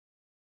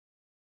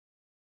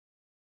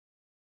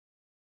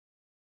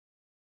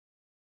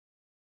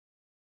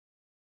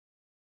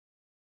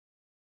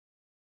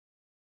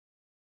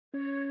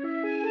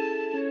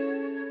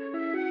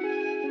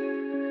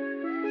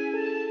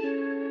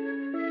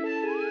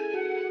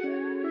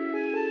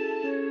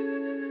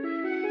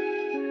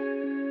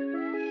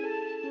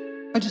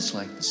I just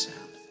like the sound.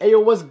 Hey yo,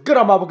 what's good?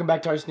 I'm Bob. Welcome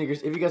back to our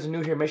sneakers. If you guys are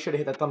new here, make sure to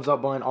hit that thumbs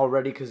up button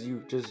already because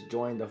you just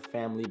joined the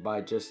family by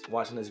just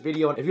watching this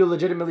video. And if you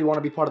legitimately want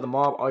to be part of the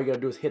mob, all you gotta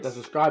do is hit that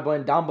subscribe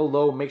button down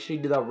below. Make sure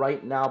you do that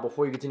right now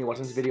before you continue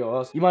watching this video, or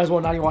else you might as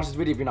well not even watch this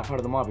video if you're not part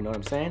of the mob, you know what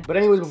I'm saying? But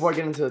anyways, before I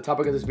get into the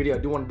topic of this video, I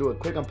do want to do a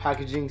quick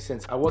unpackaging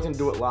since I wasn't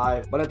do it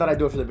live, but I thought I'd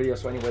do it for the video.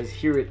 So anyways,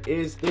 here it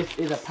is. This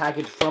is a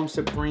package from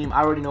Supreme.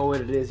 I already know what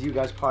it is. You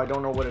guys probably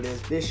don't know what it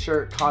is. This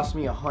shirt cost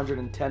me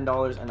 $110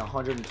 and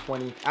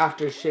 $120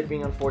 after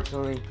shipping.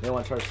 Unfortunately, they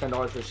want to charge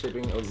 $10 for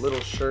shipping a little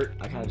shirt.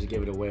 I kind of just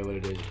gave it away what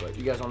it is, but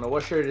you guys don't know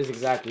what shirt it is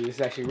exactly. This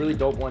is actually a really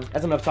dope one.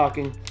 That's enough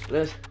talking.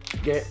 Let's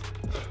get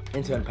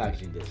into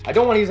unpackaging this. I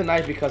don't want to use a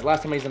knife because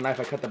last time I used a knife,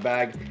 I cut the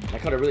bag and I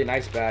cut a really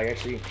nice bag.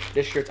 Actually,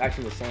 this shirt's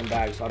actually the same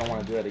bag, so I don't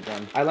want to do that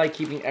again. I like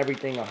keeping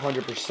everything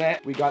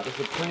 100%. We got the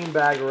Supreme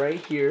bag right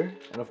here,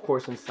 and of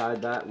course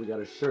inside that we got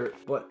a shirt,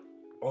 but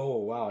oh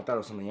wow, I thought it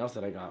was something else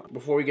that I got.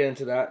 Before we get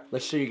into that,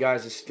 let's show you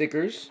guys the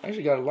stickers. I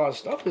actually got a lot of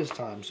stuff this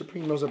time.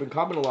 Supreme knows I've been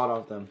copping a lot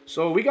of them.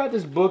 So we got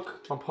this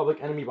book from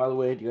Public Enemy, by the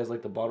way. Do you guys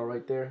like the bottle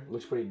right there?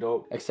 Looks pretty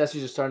dope.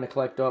 Accessories are starting to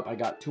collect up. I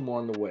got 2 more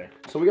on the way.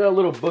 So we got a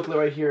little booklet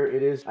right here.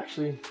 It is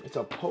actually, it's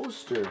a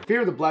poster.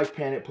 Fear the Black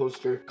Planet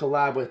poster,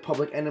 collab with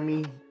Public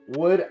Enemy.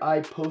 Would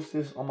I post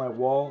this on my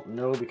wall?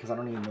 No, because I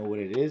don't even know what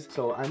it is.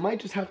 So I might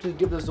just have to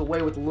give this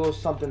away with a little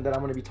something that I'm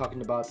going to be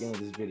talking about at the end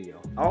of this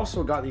video. I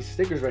also got these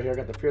stickers right here. I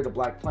got the Fear the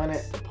Black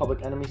Planet, the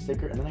Public Enemy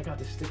sticker, and then I got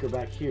this sticker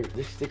back here.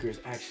 This sticker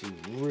is actually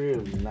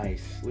really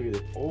nice. Look at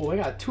it. Oh, I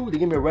got 2. They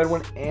gave me a red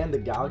one and the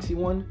Galaxy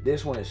one.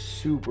 This one is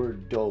super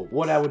dope.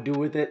 What I would do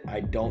with it,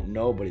 I don't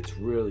know, but it's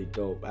really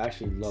dope. I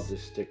actually love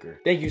this sticker.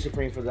 Thank you,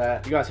 Supreme, for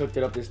that. You guys hooked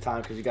it up this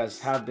time because you guys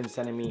have been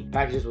sending me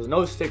packages with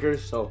no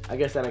stickers, so I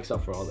guess that makes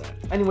up for all that.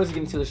 Anyways, to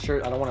get into the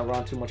shirt, I don't want to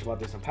run too much about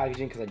this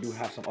unpackaging because I do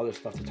have some other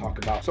stuff to talk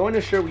about. So in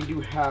the shirt, we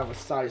do have a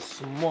size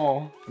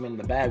small. I mean, in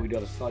the bag, we do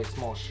have a size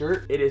small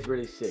shirt. It is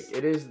really sick.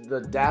 It is the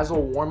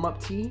Dazzle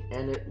warm-up tee,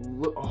 and it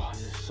look, oh,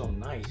 this is so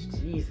nice.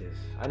 Jesus.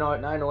 Now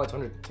I know it's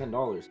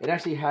 $110. It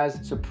actually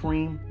has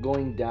Supreme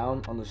going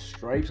down on the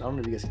stripes. I don't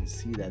know if you guys can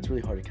see that. It's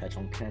really hard to catch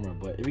on camera,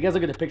 but if you guys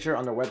look at the picture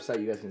on their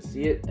website, you guys can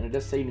see it, and it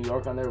does say New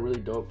York on there.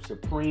 Really dope.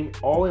 Supreme,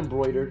 all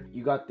embroidered.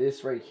 You got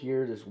this right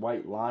here, this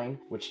white line,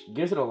 which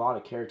gives it a lot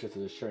of character to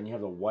the shirt, and you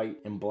have the white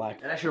and black.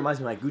 It actually reminds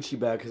me of my Gucci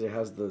bag because it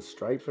has the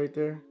stripes right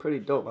there. Pretty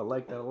dope. I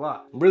like that a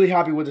lot. I'm really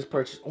happy with this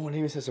purchase. Oh, and it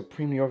even says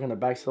Supreme New York on the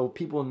back, so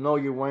people know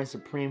you're wearing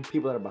Supreme.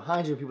 People that are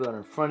behind you, people that are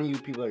in front of you,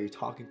 people that you're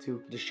talking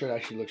to. This shirt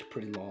actually looks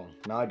pretty long.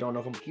 Now I don't know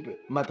if I'm gonna keep it.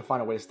 I'm gonna have to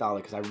find a way to style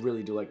it because I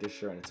really do like this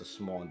shirt, and it's a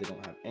small, and they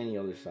don't have any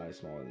other size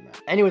smaller than that.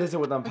 Anyways, that's it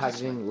with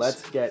unpackaging.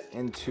 Let's get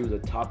into the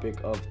topic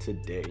of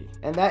today,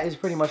 and that is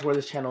pretty much where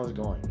this channel is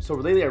going. So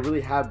lately, I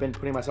really have been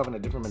putting myself in a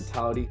different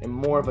mentality and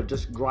more of a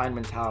just grind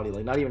mentality,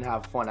 like not even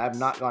have fun. I have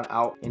not gone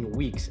out in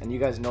weeks, and you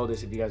guys know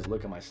this if you guys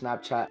look at my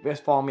Snapchat. If you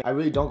guys follow me, I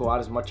really don't go out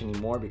as much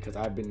anymore because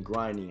I've been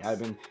grinding. I've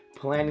been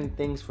planning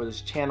things for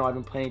this channel. I've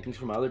been planning things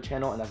for my other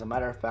channel, and as a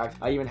matter of fact,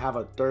 I even have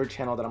a 3rd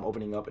channel that I'm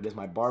opening up. It is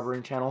my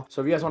barbering channel.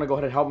 So if you guys want to go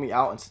ahead and help me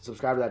out and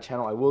subscribe to that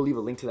channel, I will leave a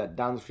link to that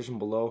down in the description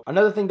below.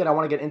 Another thing that I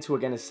want to get into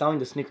again is selling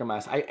the sneaker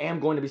mask. I am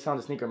going to be selling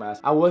the sneaker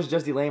mask. I was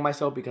just delaying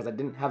myself because I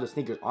didn't have the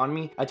sneakers on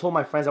me. I told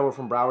my friends that were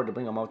from Broward to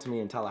bring them up to me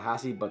in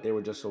Tallahassee, but they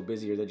were just so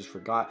busy or they just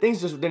forgot. Things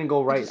just didn't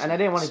go right, and I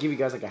didn't want to give you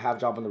guys like a half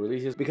job on the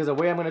releases because the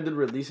way I'm going to do the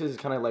releases is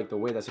kind of like the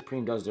way that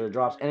Supreme does their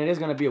drops, and it is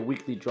going to be a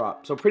weekly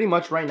drop. So pretty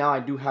much right now, I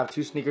do have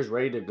 2 sneakers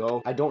ready to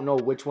go. I don't know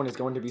which one is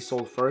going to be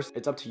sold first.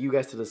 It's up to you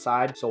guys to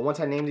decide. So once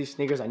I name these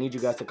sneakers, I need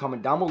you guys to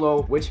comment down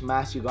below which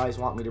mask you guys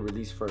want me to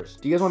release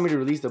first. Do you guys want me to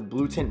release the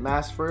blue tint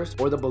mask first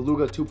or the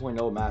Beluga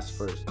 2.0 mask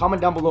first?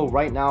 Comment down below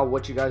right now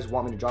what you guys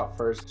want me to drop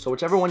first. So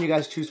whichever one you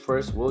guys choose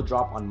first will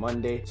drop on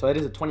Monday. So that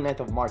is the 29th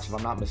of March if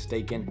I'm not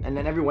mistaken. And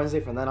then every Wednesday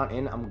from then on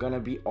in, I'm gonna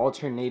be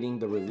alternating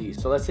the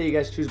release. So let's say you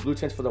guys choose blue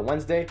tints for the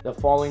Wednesday. The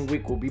following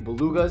week will be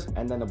Belugas,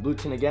 and then the blue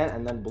tint again,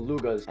 and then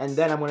Belugas. And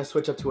then I'm gonna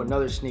switch up to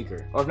another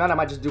sneaker. Or if not, I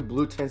might just do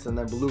blue tints and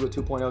then Beluga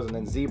 2.0s and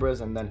then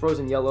zebras and then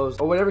frozen yellows,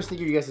 or whatever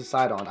sneaker you guys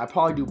decide on. I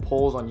probably do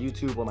polls on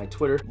YouTube or my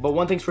Twitter, but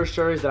one thing's for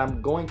sure is that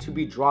I'm going to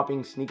be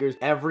dropping sneakers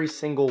every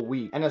single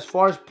week. And as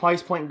far as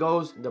price point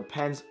goes,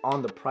 depends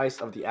on the price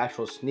of the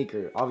actual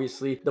sneaker.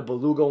 Obviously, the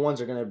Beluga ones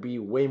are gonna be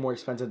way more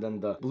expensive than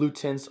the blue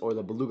tints or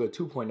the Beluga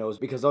 2.0s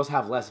because those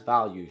have less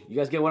value. You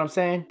guys get what I'm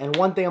saying? And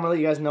one thing I'm gonna let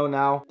you guys know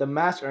now, the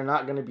masks are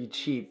not gonna be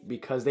cheap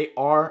because they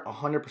are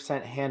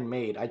 100%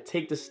 handmade. I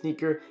take the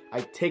sneaker,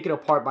 I take it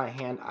apart by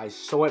hand, I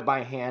sew it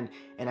by hand,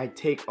 and I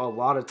take a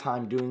lot of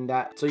time doing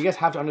that. So you guys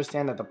have to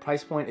understand that the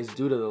price point is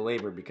due to the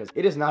labor, because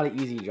it is not an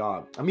easy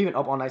job. I'm even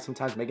up all night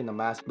sometimes making the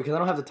mask because I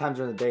don't have the time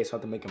during the day, so I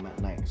have to make them at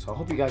night. So I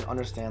hope you guys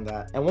understand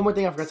that. And one more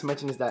thing I forgot to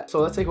mention is that,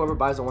 so let's say whoever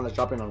buys the one that's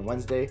dropping on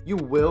Wednesday, you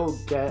will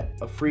get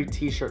a free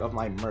t-shirt of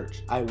my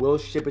merch. I will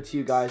ship it to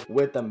you guys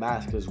with the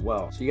mask as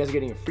well. So you guys are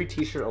getting a free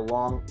t-shirt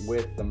along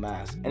with the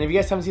mask. And if you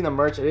guys haven't seen the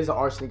merch, it is an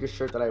R sneakers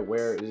shirt that I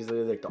wear. It is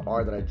literally like the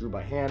R that I drew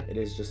by hand. It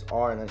is just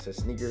R, and then it says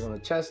sneakers on the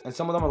chest, and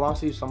some of them are long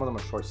sleeve, some of them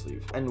are short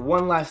sleeve. And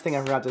one last thing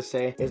I forgot to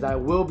say is that I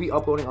will be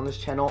uploading on this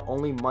channel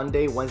only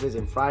Monday, Wednesdays,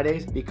 and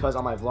Fridays, because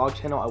on my vlog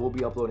channel I will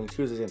be uploading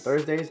Tuesdays and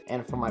Thursdays,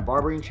 and for my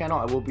barbering channel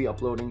I will be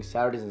uploading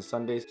Saturdays and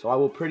Sundays. So I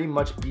will pretty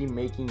much be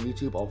making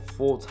YouTube a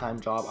full-time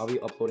job. I'll be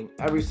uploading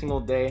every single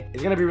day.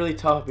 It's gonna be really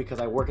tough because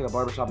I work at a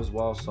barbershop as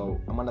well, so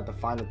I'm gonna have to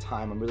find the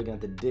time. I'm really gonna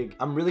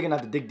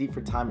have to dig deep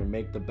for time and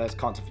make the best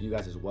content for you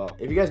guys as well.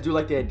 If you guys do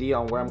like the idea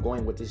on where I'm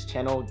going with this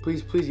channel,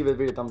 please give the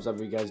video a thumbs up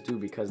if you guys do,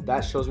 because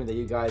that shows me that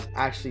you guys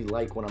actually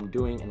like what I'm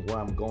doing and where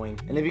I'm going.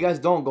 And if you guys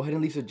don't, go ahead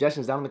and leave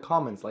suggestions down in the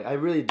comments. Like, I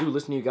really do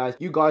listen to you guys.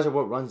 You guys are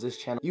what runs this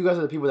channel. You guys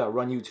are the people that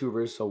run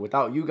YouTubers, so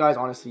without you guys,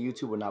 honestly,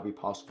 YouTube would not be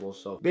possible.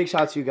 So big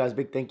shout out to you guys,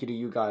 big thank you to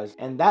you guys.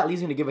 And that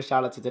leads me to give a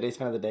shout out to today's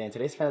fan of the day, and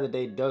today's fan of the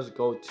day does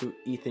go to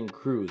Ethan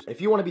Cruz.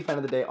 If you want to be fan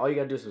of the day, all you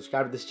gotta do is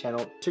subscribe to this channel,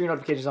 turn your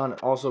notifications on,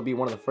 and also be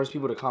one of the first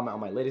people to comment on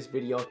my latest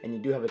video, and you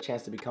do have a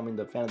chance to becoming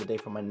the fan of the day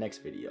for my next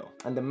video.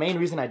 And the main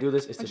reason I do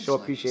this is to show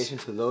appreciation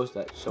to those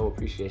that show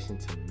appreciation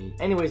to me.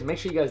 Anyways, make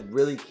sure you guys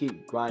really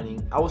keep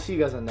grinding. I will see you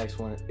guys in the next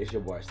one. It's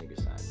your boy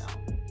rsneakersfl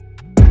now.